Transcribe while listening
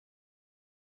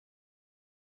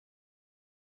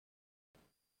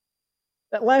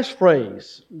That last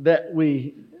phrase that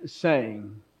we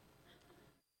sang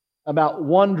about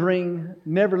wandering,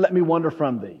 never let me wander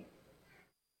from thee.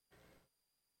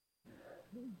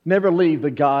 Never leave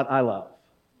the God I love.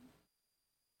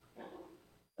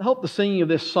 I hope the singing of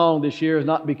this song this year has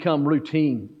not become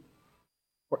routine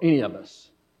for any of us.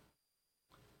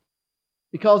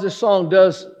 Because this song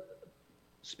does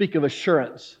speak of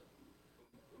assurance.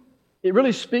 It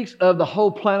really speaks of the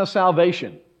whole plan of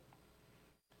salvation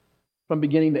from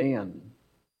beginning to end.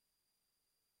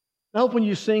 I hope when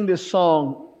you sing this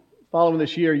song following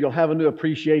this year, you'll have a new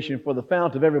appreciation for the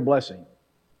fount of every blessing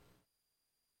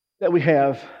that we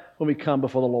have when we come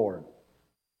before the Lord.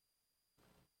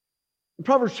 In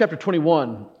Proverbs chapter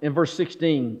 21, in verse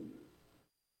 16,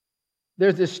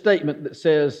 there's this statement that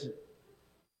says,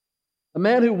 "A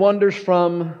man who wanders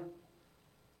from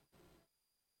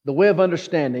the way of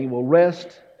understanding will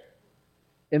rest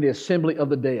in the assembly of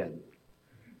the dead."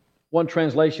 One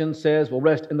translation says, will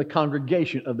rest in the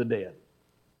congregation of the dead.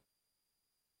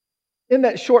 In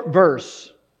that short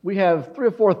verse, we have 3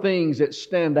 or 4 things that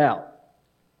stand out.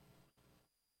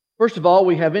 First of all,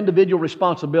 we have individual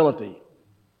responsibility.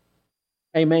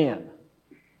 A man.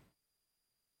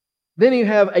 Then you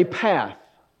have a path.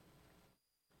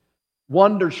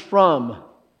 Wanders from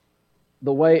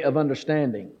the way of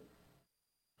understanding.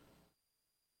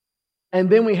 And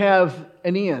then we have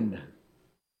an end.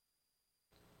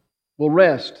 Will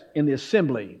rest in the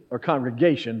assembly or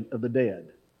congregation of the dead.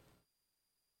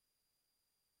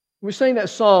 When we sang that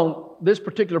song, this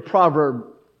particular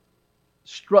proverb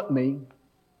struck me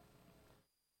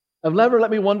of never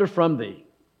let me wander from thee.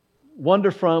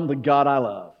 Wander from the God I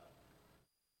love.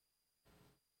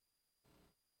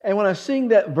 And when I sing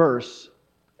that verse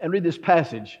and read this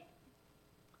passage,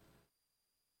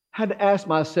 I had to ask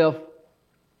myself,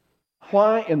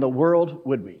 why in the world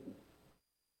would we?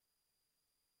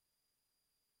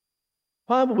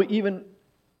 Why would we even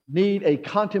need a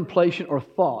contemplation or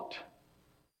thought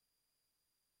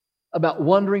about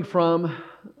wandering from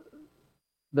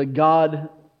the God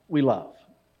we love?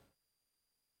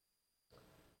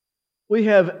 We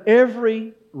have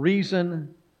every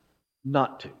reason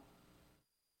not to.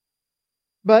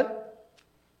 But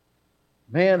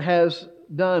man has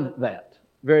done that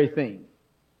very thing.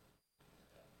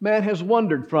 Man has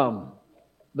wandered from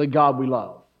the God we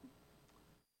love.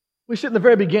 We sit in the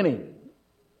very beginning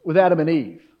with Adam and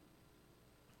Eve.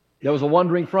 There was a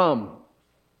wandering from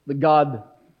the God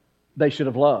they should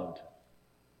have loved.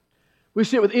 We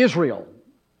see it with Israel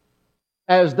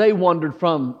as they wandered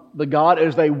from the God,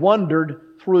 as they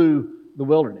wandered through the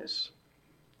wilderness.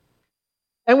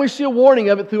 And we see a warning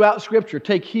of it throughout Scripture.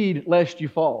 Take heed lest you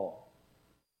fall.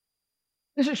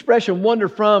 This expression, wander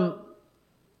from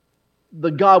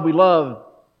the God we love,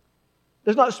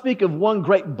 does not speak of one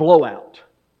great blowout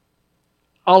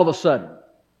all of a sudden.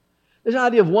 This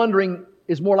idea of wandering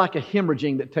is more like a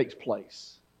hemorrhaging that takes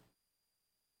place.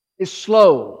 It's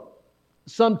slow,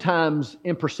 sometimes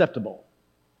imperceptible.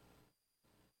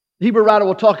 The Hebrew writer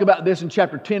will talk about this in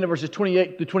chapter 10, verses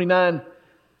 28 to 29,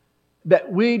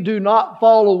 that we do not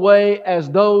fall away as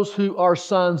those who are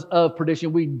sons of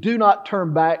perdition. We do not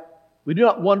turn back. We do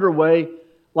not wander away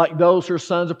like those who are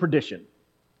sons of perdition,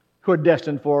 who are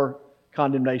destined for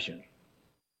condemnation.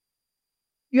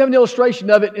 You have an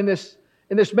illustration of it in this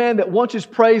man that once is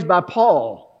praised by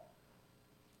Paul,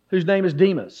 whose name is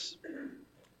Demas.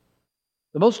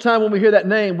 The most of the time when we hear that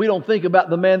name, we don't think about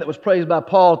the man that was praised by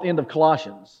Paul at the end of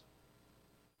Colossians.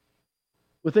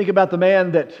 We think about the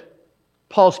man that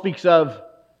Paul speaks of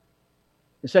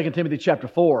in 2 Timothy chapter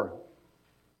 4.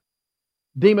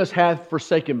 Demas hath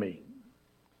forsaken me,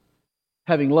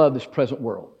 having loved this present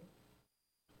world.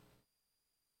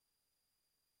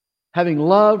 Having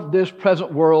loved this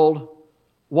present world,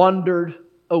 wandered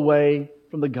away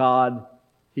from the God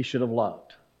he should have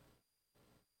loved.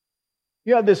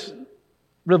 You have this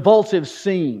revulsive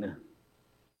scene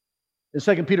in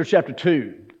 2 Peter chapter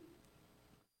 2,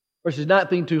 verses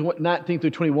 19 through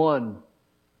 21.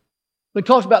 It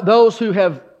talks about those who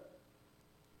have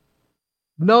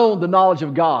known the knowledge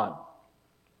of God,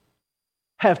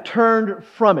 have turned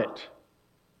from it.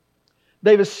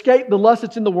 They've escaped the lust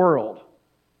that's in the world,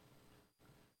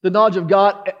 the knowledge of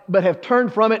God, but have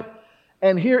turned from it.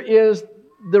 And here is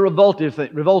the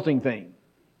revolting thing.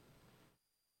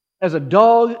 As a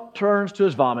dog turns to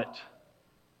his vomit,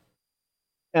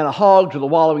 and a hog to the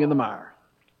wallowing in the mire.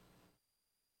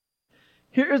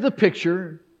 Here is the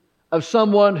picture of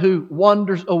someone who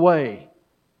wanders away.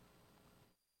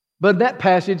 But in that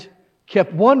passage,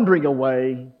 kept wandering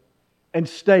away and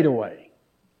stayed away.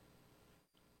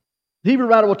 The Hebrew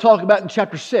writer will talk about in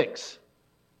chapter 6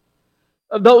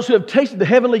 of those who have tasted the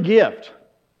heavenly gift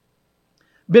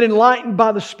been enlightened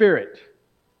by the Spirit.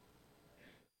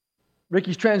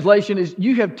 Ricky's translation is,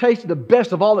 you have tasted the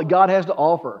best of all that God has to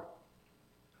offer.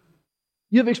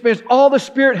 You have experienced all the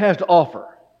Spirit has to offer.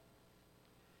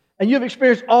 And you have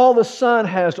experienced all the Son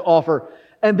has to offer.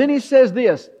 And then he says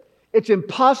this, it's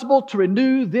impossible to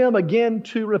renew them again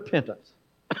to repentance.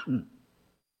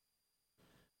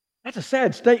 That's a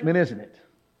sad statement, isn't it?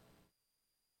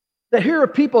 That here are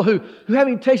people who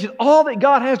having tasted all that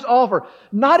God has to offer,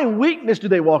 not in weakness do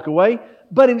they walk away,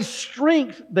 but in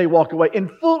strength they walk away. In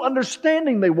full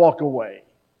understanding they walk away.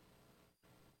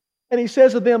 And he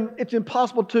says to them, it's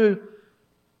impossible for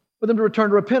them to return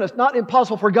to repentance. Not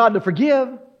impossible for God to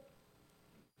forgive,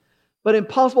 but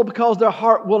impossible because their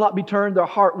heart will not be turned, their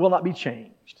heart will not be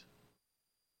changed.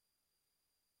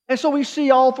 And so we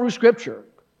see all through Scripture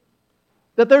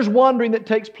that there's wandering that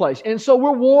takes place. And so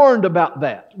we're warned about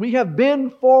that. We have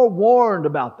been forewarned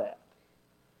about that.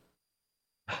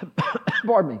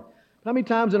 Pardon me. How many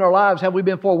times in our lives have we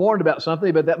been forewarned about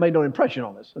something, but that made no impression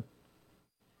on us?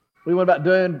 We went about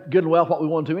doing good and well what we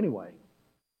wanted to anyway.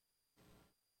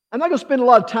 I'm not going to spend a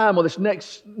lot of time on this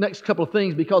next couple of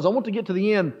things because I want to get to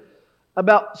the end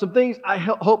about some things I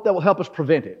hope that will help us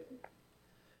prevent it.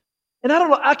 And I don't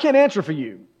know, I can't answer for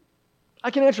you.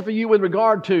 I can answer for you with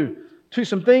regard to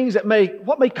some things that may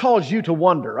cause you to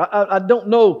wonder. I don't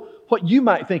know what you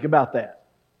might think about that.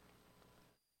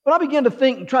 But I began to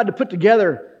think and tried to put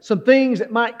together some things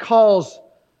that might cause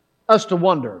us to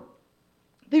wonder.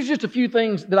 These are just a few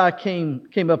things that I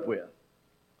came up with.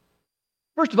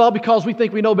 First of all, because we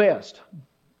think we know best.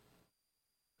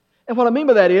 And what I mean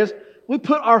by that is, we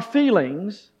put our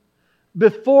feelings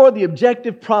before the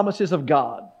objective promises of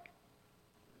God.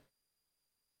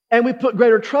 And we put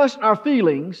greater trust in our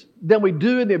feelings than we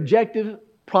do in the objective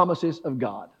promises of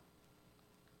God.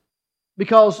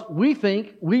 Because we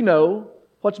think we know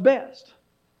what's best.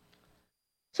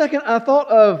 Second, I thought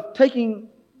of taking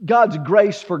God's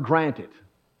grace for granted.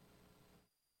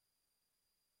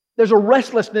 There's a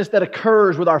restlessness that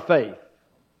occurs with our faith.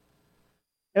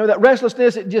 And with that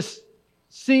restlessness, it just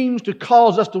seems to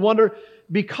cause us to wonder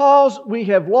because we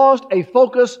have lost a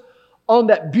focus on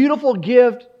that beautiful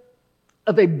gift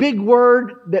of a big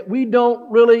word that we don't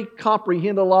really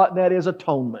comprehend a lot, and that is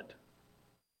atonement.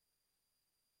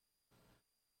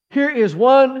 Here is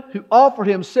one who offered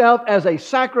himself as a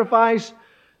sacrifice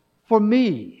for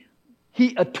me.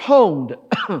 He atoned.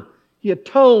 He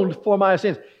atoned for my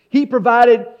sins. He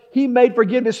provided, He made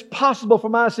forgiveness possible for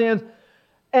my sins.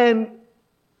 And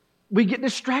we get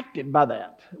distracted by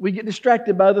that. We get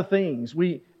distracted by other things.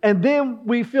 And then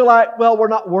we feel like, well, we're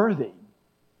not worthy.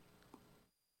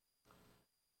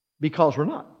 Because we're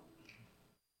not.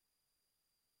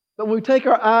 But when we take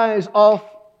our eyes off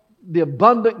the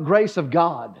abundant grace of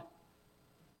God,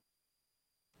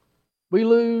 we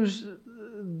lose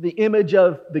the image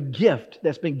of the gift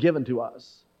that's been given to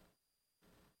us.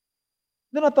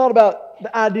 Then I thought about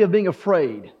the idea of being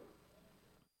afraid.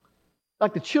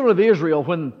 Like the children of Israel,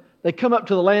 when they come up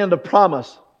to the land of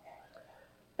promise,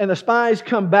 and the spies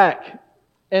come back,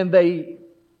 and they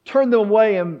turn them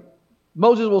away, and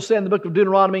Moses will say in the book of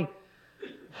Deuteronomy,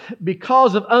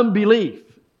 because of unbelief,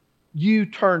 you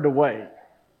turned away.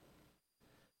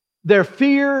 Their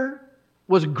fear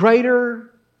was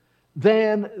greater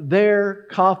than their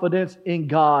confidence in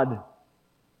God.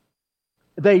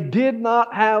 They did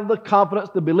not have the confidence,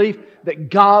 the belief that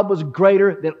God was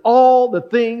greater than all the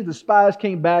things the spies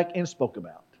came back and spoke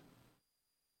about.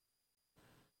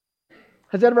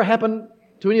 Has that ever happened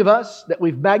to any of us, that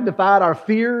we've magnified our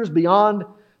fears beyond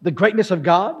the greatness of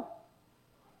God?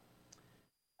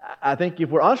 I think if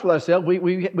we're honest with ourselves,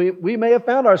 we may have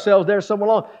found ourselves there somewhere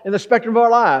along in the spectrum of our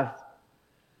life,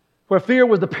 where fear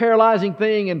was the paralyzing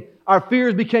thing and our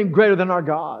fears became greater than our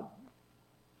God.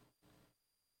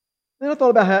 Then I thought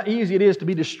about how easy it is to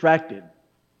be distracted.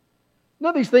 None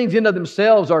of these things in and of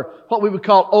themselves are what we would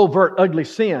call overt, ugly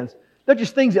sins. They're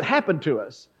just things that happen to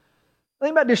us. I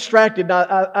think about distracted,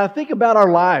 I think about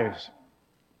our lives.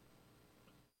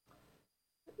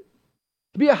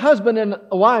 To be a husband and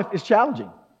a wife is challenging.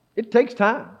 It takes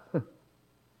time.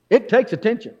 It takes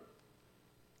attention.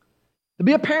 To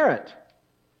be a parent,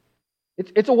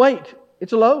 it's a weight.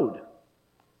 It's a load.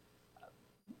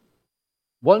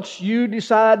 Once you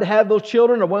decide to have those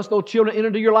children, or once those children enter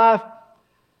into your life,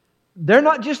 they're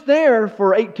not just there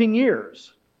for 18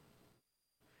 years.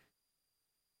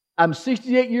 I'm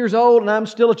 68 years old and I'm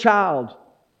still a child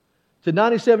to a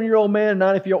 97-year-old man and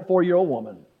a 94-year-old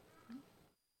woman.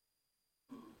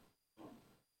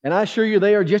 And I assure you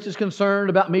they are just as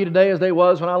concerned about me today as they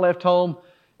was when I left home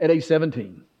at age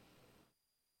 17.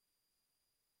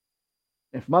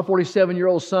 And for my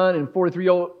 47-year-old son and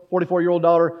 44-year-old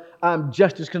daughter, I'm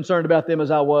just as concerned about them as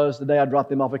I was the day I dropped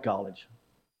them off at college.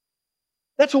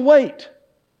 That's a weight.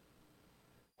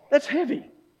 That's heavy.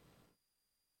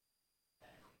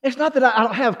 It's not that I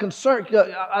don't have concern,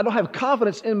 I don't have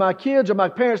confidence in my kids or my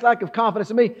parents' lack of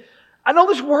confidence in me. I know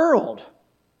this world.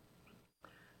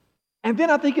 And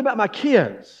then I think about my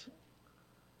kids,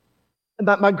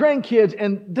 about my grandkids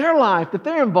and their life that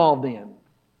they're involved in.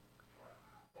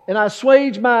 And I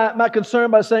assuage my concern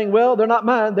by saying, well, they're not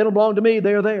mine. They don't belong to me.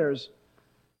 They are theirs.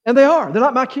 And they are. They're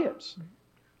not my kids.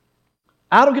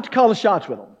 I don't get to call the shots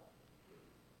with them.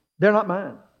 They're not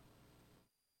mine.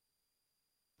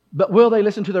 But will they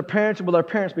listen to their parents, and will their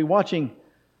parents be watching?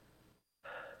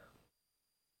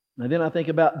 And then I think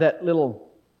about that little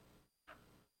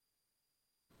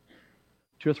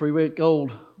 2 or 3 week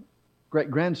old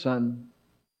great-grandson.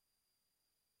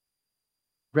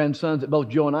 Grandsons that both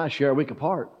Joe and I share a week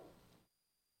apart.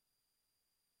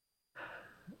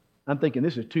 I'm thinking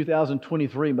this is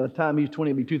 2023. By the time he's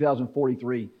 20, it'll be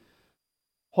 2043.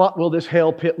 What will this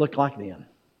hell pit look like then?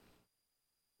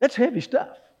 That's heavy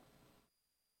stuff.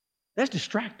 That's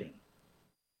distracting.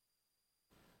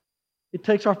 It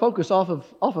takes our focus off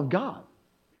of God.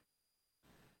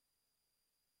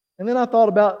 And then I thought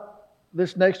about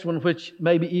this next one, which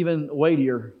may be even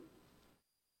weightier,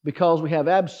 because we have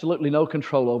absolutely no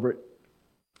control over it.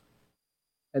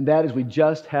 And that is, we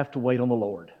just have to wait on the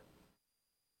Lord.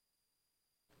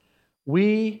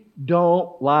 We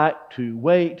don't like to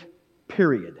wait,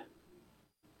 period.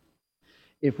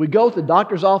 If we go to the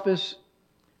doctor's office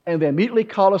and they immediately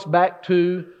call us back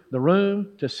to the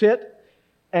room to sit,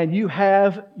 and you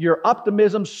have your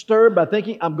optimism stirred by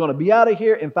thinking, I'm going to be out of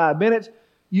here in 5 minutes,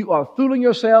 you are fooling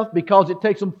yourself, because it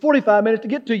takes them 45 minutes to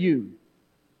get to you.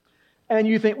 And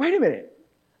you think, wait a minute,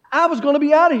 I was going to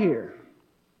be out of here.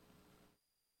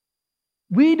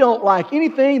 We don't like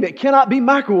anything that cannot be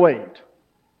microwaved.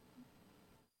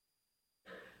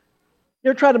 You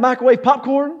ever tried to microwave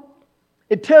popcorn?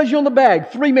 It tells you on the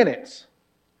bag, 3 minutes.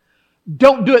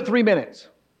 Don't do it 3 minutes.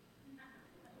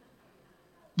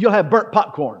 You'll have burnt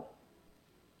popcorn.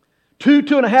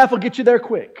 2.5 will get you there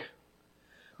quick.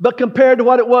 But compared to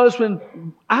what it was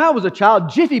when I was a child,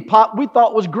 Jiffy Pop we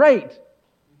thought was great.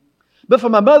 But for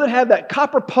my mother to have that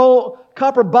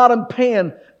copper bottom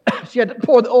pan, she had to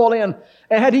pour the oil in,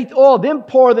 and had to heat the oil, then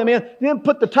pour them in, then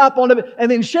put the top on it, and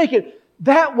then shake it.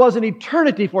 That was an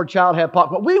eternity for a child to have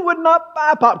popcorn. We would not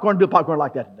buy popcorn and do popcorn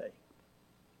like that today.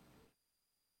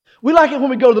 We like it when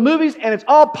we go to the movies and it's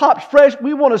all popped fresh.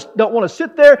 We don't want to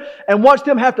sit there and watch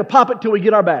them have to pop it till we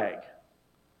get our bag.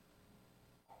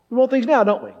 We want things now,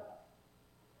 don't we?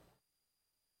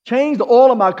 Change the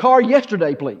oil in my car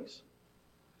yesterday, please.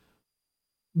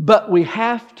 But we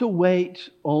have to wait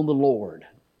on the Lord.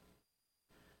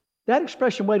 That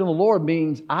expression, wait on the Lord,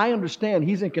 means I understand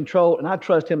He's in control and I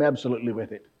trust Him absolutely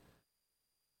with it.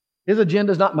 His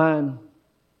agenda is not mine.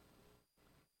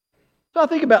 So I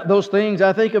think about those things.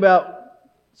 I think about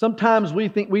sometimes we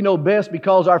think we know best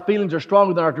because our feelings are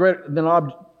stronger than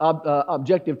our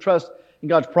objective trust in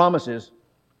God's promises.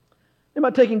 Am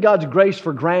I taking God's grace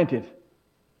for granted?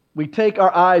 We take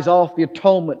our eyes off the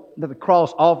atonement that the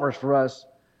cross offers for us.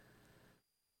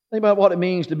 Think about what it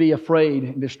means to be afraid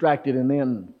and distracted and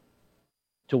then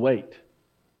to wait.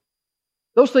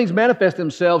 Those things manifest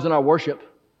themselves in our worship.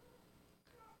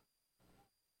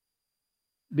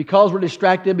 Because we're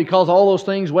distracted, because all those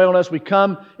things weigh on us, we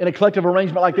come in a collective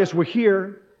arrangement like this. We're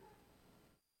here,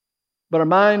 but our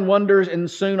mind wanders and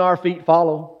soon our feet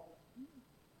follow.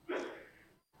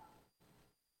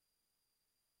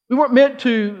 We weren't meant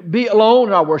to be alone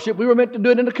in our worship. We were meant to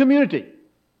do it in a community.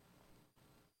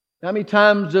 How many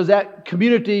times does that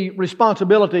community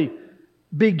responsibility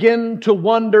begin to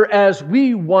wander as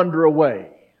we wander away?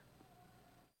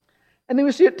 And then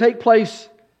we see it take place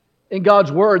in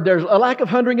God's Word. There's a lack of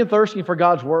hungering and thirsting for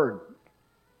God's Word.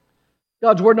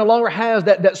 God's Word no longer has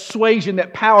that suasion,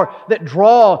 that power, that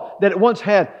draw that it once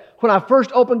had. When I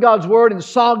first opened God's Word and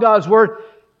saw God's Word,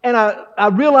 and I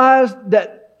realized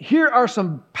that here are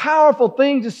some powerful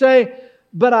things to say,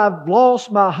 but I've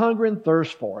lost my hunger and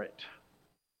thirst for it.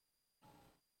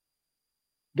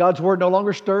 God's Word no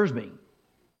longer stirs me.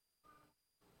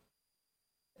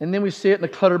 And then we see it in a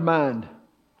cluttered mind.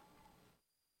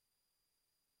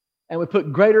 And we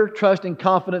put greater trust and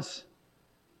confidence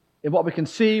in what we can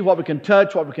see, what we can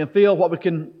touch, what we can feel, what we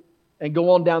can, and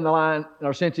go on down the line in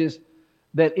our senses,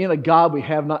 than in a God we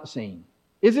have not seen.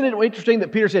 Isn't it interesting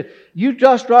that Peter said, you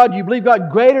just, Rod, you believe God,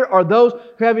 greater are those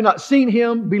who having not seen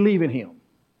Him, believe in Him.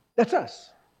 That's us.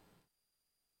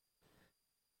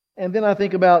 And then I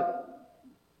think about,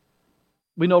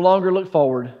 we no longer look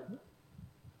forward,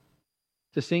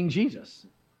 to seeing Jesus.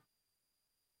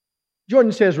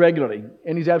 Jordan says regularly,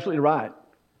 and he's absolutely right,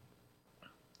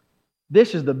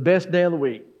 this is the best day of the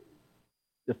week,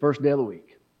 the first day of the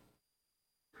week.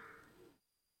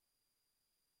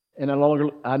 And I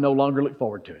no longer look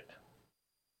forward to it.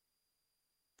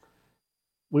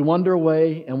 We wander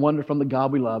away and wander from the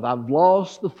God we love. I've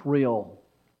lost the thrill.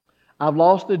 I've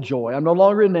lost the joy. I'm no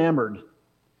longer enamored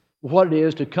with what it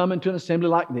is to come into an assembly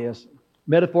like this,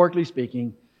 metaphorically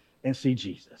speaking, and see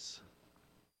Jesus.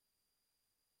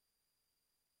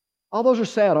 All those are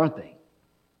sad, aren't they?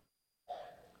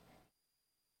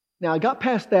 Now, I got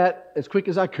past that as quick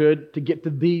as I could to get to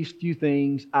these few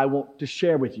things I want to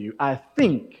share with you. I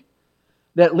think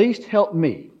that at least helped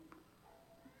me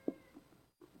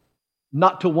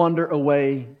not to wander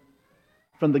away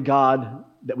from the God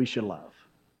that we should love.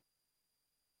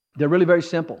 They're really very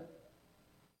simple.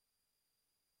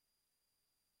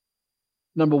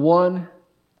 Number one,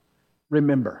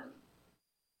 remember.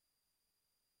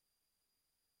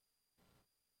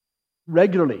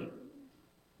 Regularly,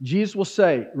 Jesus will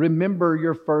say, remember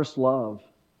your first love.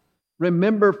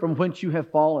 Remember from whence you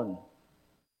have fallen.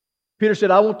 Peter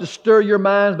said, I want to stir your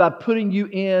minds by putting you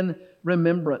in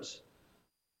remembrance.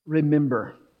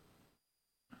 Remember.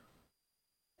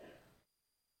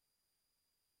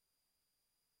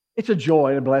 It's a joy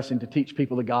and a blessing to teach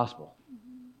people the gospel.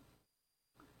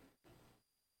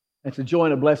 It's a joy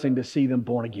and a blessing to see them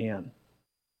born again.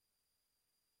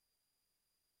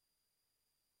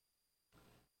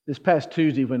 This past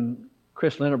Tuesday when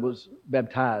Chris Leonard was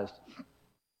baptized,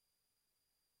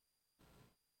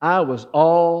 I was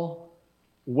all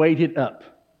weighted up.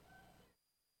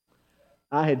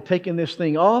 I had taken this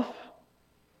thing off,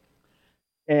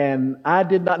 and I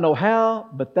did not know how,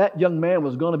 but that young man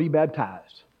was going to be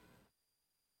baptized.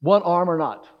 One arm or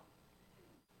not.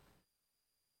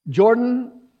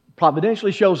 Jordan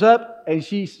providentially shows up,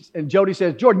 and Jody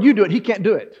says, Jordan, you do it. He can't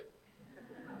do it.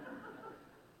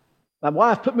 My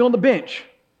wife put me on the bench.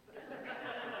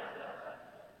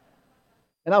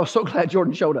 And I was so glad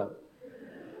Jordan showed up.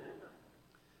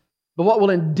 But what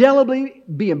will indelibly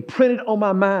be imprinted on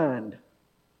my mind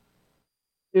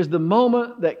is the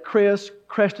moment that Chris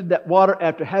crested that water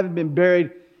after having been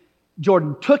buried.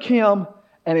 Jordan took him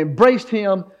and embraced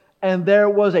him, and there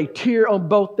was a tear on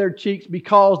both their cheeks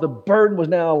because the burden was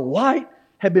now light,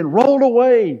 had been rolled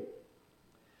away.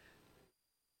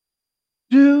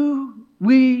 Do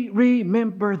we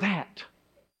remember that?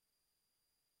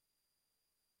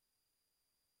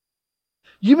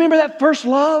 You remember that first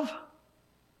love?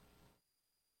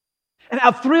 And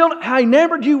how thrilled, how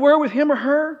enamored you were with him or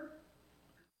her?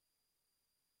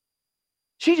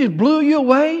 She just blew you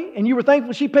away and you were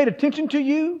thankful she paid attention to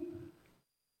you?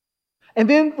 And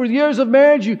then for years of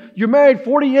marriage, you're married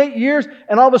 48 years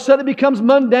and all of a sudden it becomes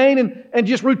mundane and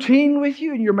just routine with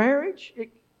you in your marriage?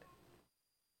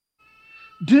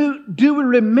 Do we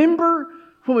remember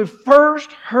when we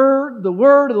first heard the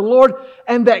word of the Lord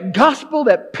and that gospel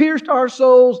that pierced our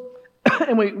souls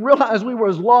and we realized we were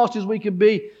as lost as we could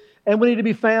be and we need to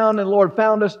be found and the Lord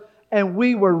found us and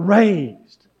we were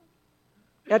raised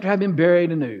after having been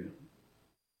buried anew?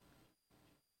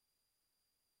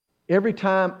 Every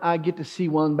time I get to see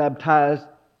one baptized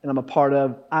and I'm a part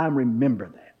of, I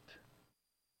remember that.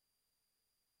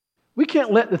 We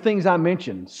can't let the things I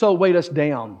mentioned so weight us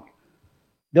down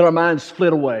that our minds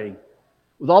flit away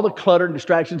with all the clutter and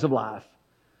distractions of life,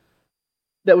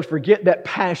 that we forget that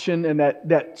passion and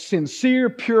that sincere,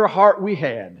 pure heart we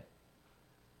had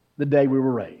the day we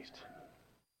were raised.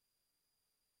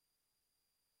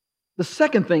 The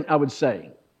second thing I would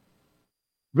say,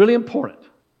 really important,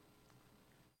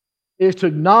 is to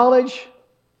acknowledge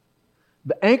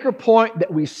the anchor point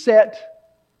that we set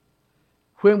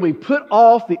when we put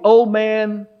off the old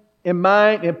man in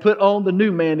mind and put on the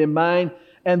new man in mind,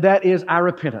 and that is our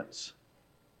repentance.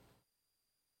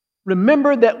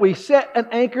 Remember that we set an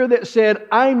anchor that said,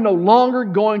 I'm no longer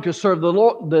going to serve the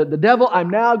Lord, the devil. I'm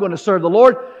now going to serve the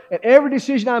Lord. And every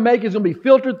decision I make is going to be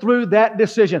filtered through that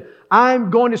decision.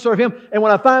 I'm going to serve Him. And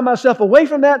when I find myself away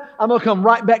from that, I'm going to come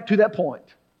right back to that point.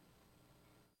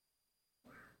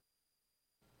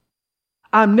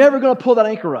 I'm never going to pull that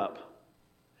anchor up.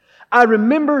 I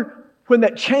remember when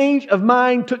that change of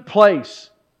mind took place.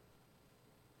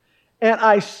 And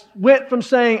I went from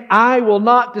saying, I will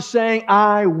not, to saying,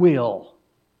 I will.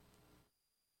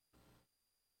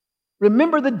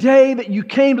 Remember the day that you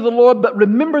came to the Lord, but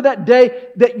remember that day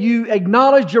that you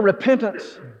acknowledged your repentance.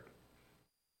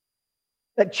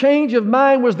 That change of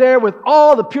mind was there with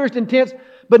all the purest intents,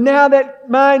 but now that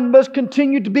mind must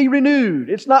continue to be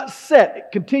renewed. It's not set, it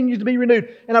continues to be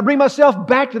renewed. And I bring myself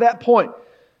back to that point.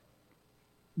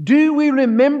 Do we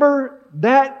remember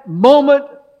that moment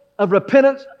of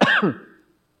repentance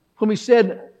when we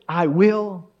said, I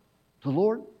will to the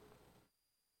Lord?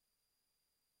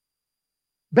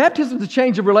 Baptism is a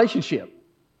change of relationship.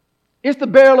 It's the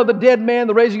burial of the dead man,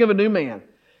 the raising of a new man.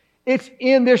 It's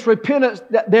in this repentance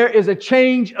that there is a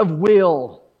change of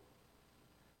will.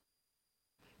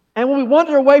 And when we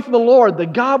wander away from the Lord, the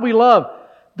God we love,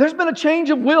 there's been a change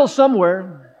of will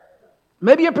somewhere,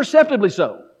 maybe imperceptibly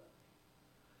so.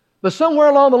 But somewhere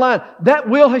along the line, that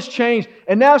will has changed,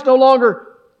 and now it's no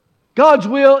longer God's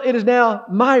will, it is now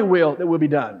my will that will be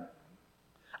done.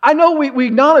 I know we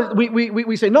acknowledge,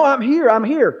 we say, no, I'm here.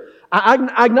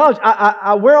 I acknowledge,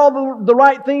 I wear all the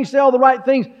right things, say all the right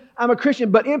things. I'm a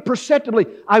Christian, but imperceptibly,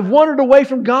 I've wandered away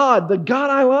from God, the God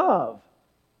I love,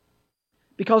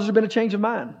 because there's been a change of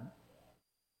mind.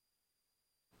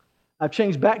 I've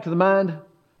changed back to the mind.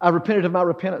 I've repented of my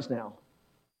repentance now.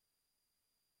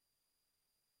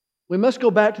 We must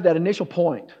go back to that initial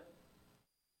point.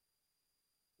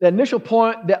 The initial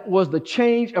point that was the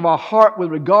change of our heart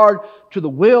with regard to the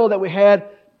will that we had,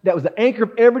 that was the anchor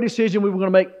of every decision we were going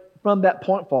to make from that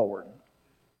point forward.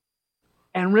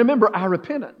 And remember our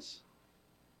repentance.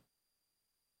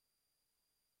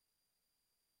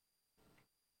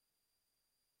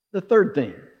 The third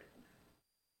thing.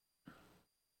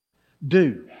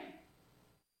 Do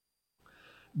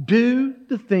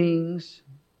the things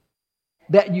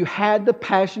that you had the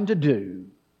passion to do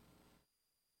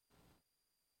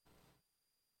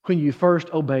when you first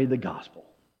obeyed the gospel.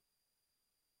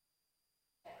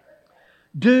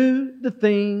 Do the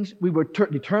things we were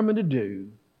determined to do,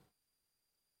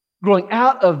 growing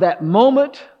out of that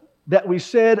moment that we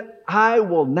said, I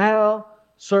will now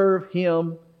serve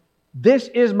Him. This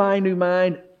is my new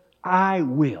mind. I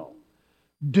will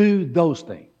do those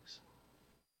things.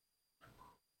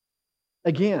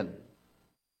 Again,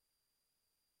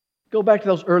 go back to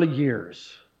those early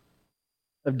years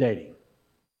of dating.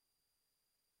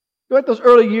 Go back to those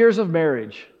early years of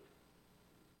marriage.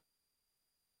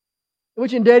 In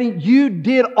which in dating, we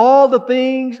did all the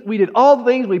things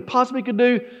we possibly could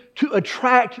do to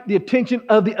attract the attention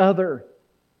of the other.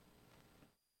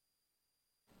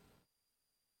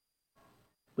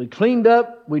 We cleaned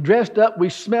up, we dressed up, we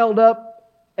smelled up,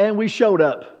 and we showed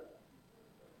up.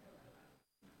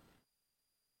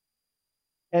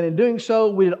 And in doing so,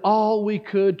 we did all we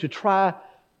could to try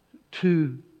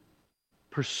to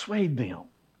persuade them.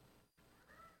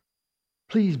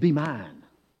 Please be mine.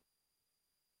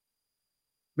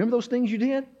 Remember those things you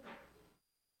did?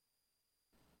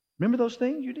 Remember those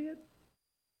things you did?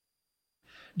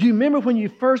 Do you remember when you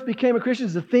first became a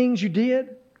Christian, the things you did?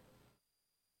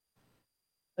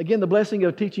 Again, the blessing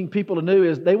of teaching people anew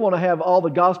is they want to have all the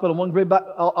gospel in one big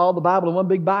all the Bible in one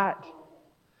big bite.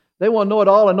 They want to know it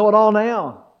all and know it all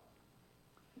now.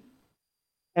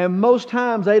 And most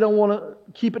times they don't want to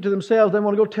keep it to themselves. They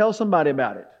want to go tell somebody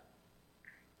about it.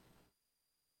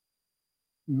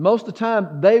 Most of the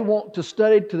time they want to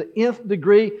study to the nth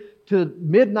degree, to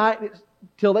midnight,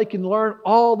 till they can learn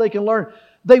all they can learn.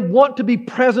 They want to be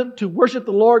present to worship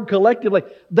the Lord collectively.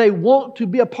 They want to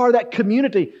be a part of that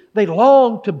community. They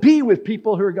long to be with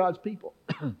people who are God's people.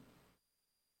 Do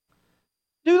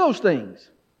those things.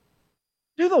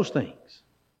 Do those things.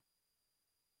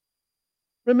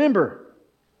 Remember,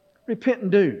 repent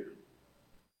and do.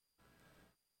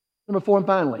 Number 4 and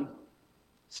finally,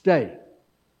 stay.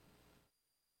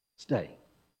 Stay.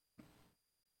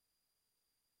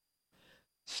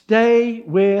 Stay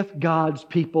with God's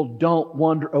people. Don't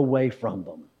wander away from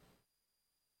them.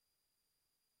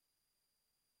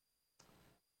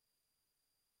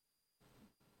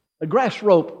 A grass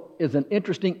rope is an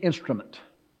interesting instrument.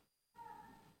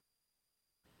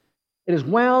 It is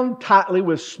wound tightly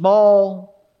with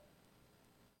small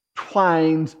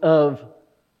twines of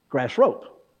grass rope.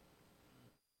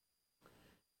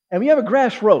 And when you have a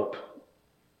grass rope,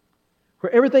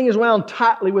 where everything is wound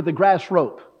tightly with the grass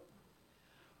rope,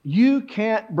 you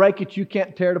can't break it, you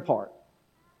can't tear it apart.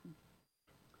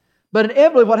 But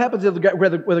inevitably what happens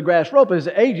with a grass rope as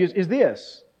it ages is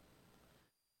this.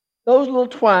 Those little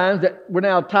twines that were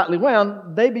now tightly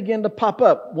wound, they begin to pop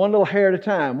up one little hair at a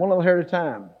time, one little hair at a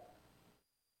time.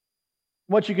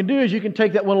 What you can do is you can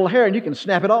take that one little hair and you can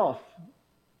snap it off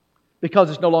because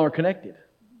it's no longer connected.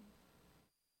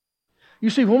 You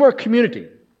see, when we're a community,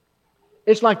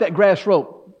 it's like that grass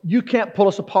rope. You can't pull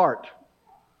us apart.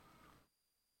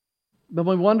 But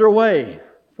when we wander away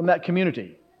from that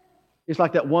community, it's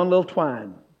like that one little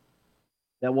twine,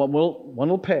 that one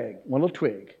little peg, one little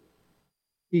twig.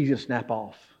 Easy to snap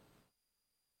off.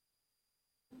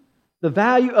 The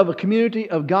value of a community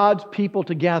of God's people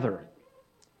together,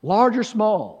 large or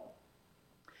small,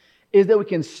 is that we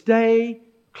can stay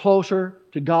closer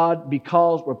to God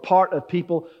because we're part of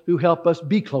people who help us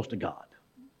be close to God.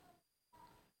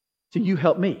 So you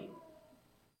help me,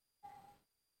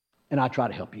 and I try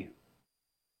to help you.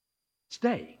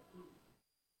 Stay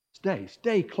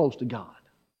close to God.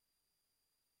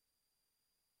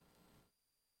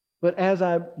 But as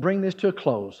I bring this to a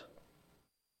close,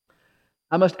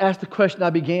 I must ask the question I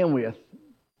began with.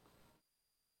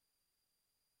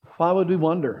 Why would we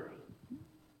wander?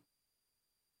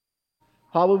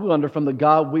 Why would we wander from the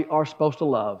God we are supposed to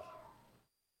love?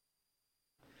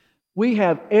 We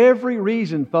have every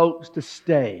reason, folks, to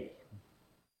stay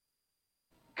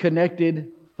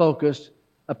connected, focused,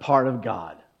 a part of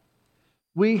God.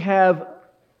 We have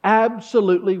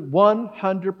absolutely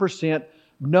 100%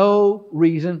 no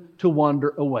reason to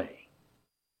wander away.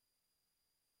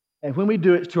 And when we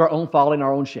do it, it's to our own folly and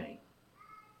our own shame.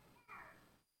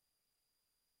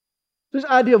 This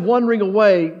idea of wandering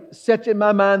away sets in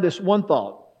my mind this one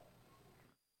thought.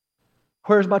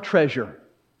 Where's my treasure?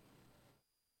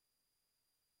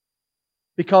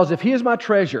 Because if He is my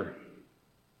treasure,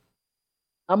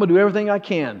 I'm going to do everything I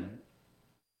can.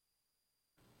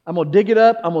 I'm going to dig it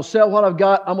up. I'm going to sell what I've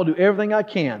got. I'm going to do everything I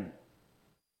can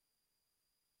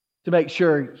to make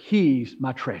sure He's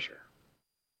my treasure.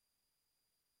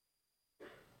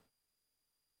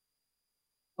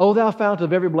 O thou fount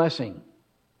of every blessing,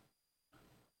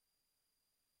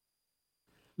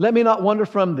 let me not wander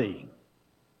from Thee.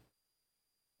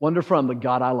 Wander from the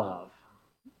God I love.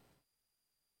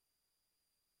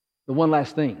 The one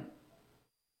last thing.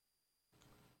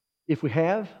 If we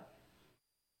have,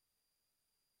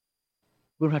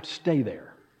 we don't have to stay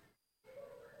there.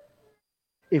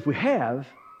 If we have,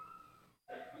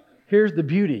 here's the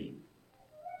beauty.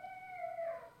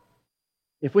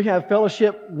 If we have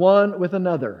fellowship one with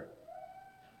another,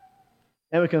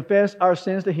 and we confess our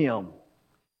sins to Him,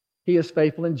 He is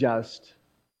faithful and just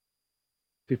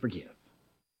to forgive.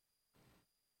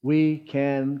 We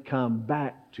can come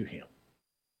back to Him.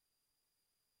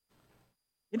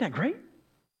 Isn't that great?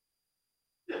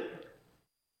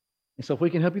 And so if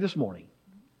we can help you this morning,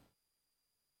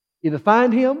 either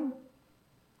find Him,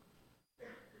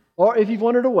 or if you've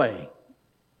wandered away,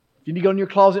 if you need to go in your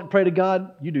closet and pray to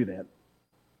God, you do that.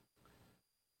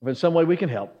 If in some way we can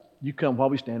help, you come while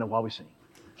we stand and while we sing.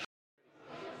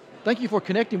 Thank you for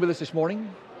connecting with us this morning.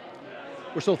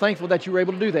 We're so thankful that you were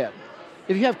able to do that.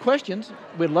 If you have questions,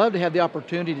 we'd love to have the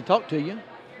opportunity to talk to you.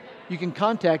 You can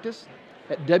contact us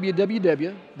at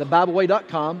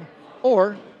www.thebibleway.com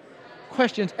or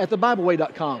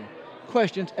questions@thebibleway.com.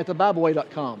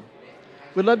 Questions@thebibleway.com.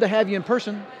 We'd love to have you in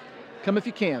person. Come if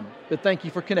you can, but thank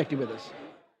you for connecting with us.